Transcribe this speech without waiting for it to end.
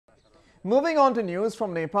Moving on to news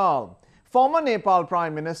from Nepal. Former Nepal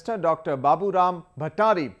Prime Minister Dr. Baburam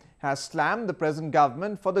Bhattari has slammed the present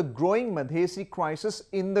government for the growing Madheshi crisis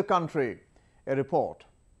in the country. A report.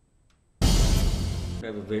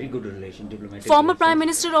 Have a very good relation, diplomatic Former Prime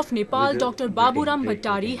Minister of Nepal Dr. Baburam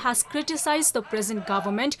Bhattari has criticized the present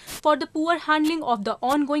government for the poor handling of the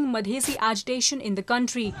ongoing Madheshi agitation in the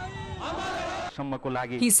country.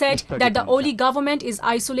 He said that the Oli government is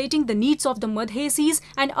isolating the needs of the Madhesis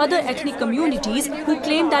and other ethnic communities who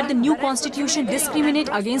claim that the new constitution discriminates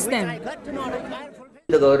against them.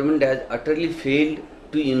 The government has utterly failed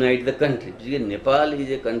to unite the country. Nepal is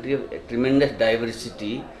a country of tremendous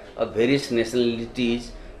diversity of various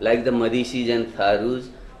nationalities like the Madheshis and Tharus,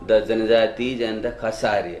 the Janajatis and the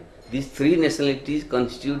Khasarya. These three nationalities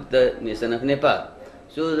constitute the nation of Nepal.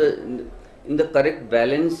 So in the correct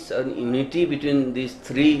balance and unity between these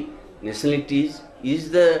three nationalities is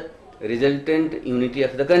the resultant unity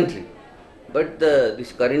of the country. But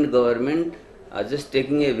this current government are just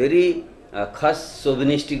taking a very khas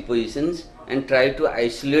chauvinistic positions and try to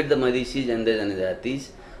isolate the Madheshis and the Janajatis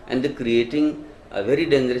and creating a very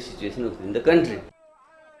dangerous situation within the country.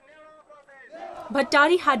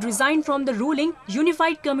 Bhattari had resigned from the ruling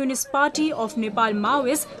Unified Communist Party of Nepal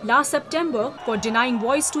Maoists last September for denying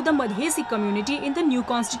voice to the Madhesi community in the new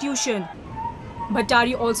constitution.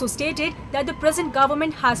 Bhattari also stated that the present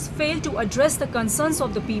government has failed to address the concerns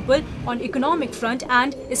of the people on economic front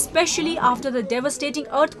and especially after the devastating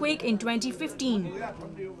earthquake in 2015.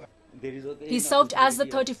 He served as the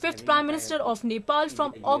 35th Prime Minister of Nepal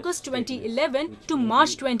from August 2011 to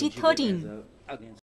March 2013.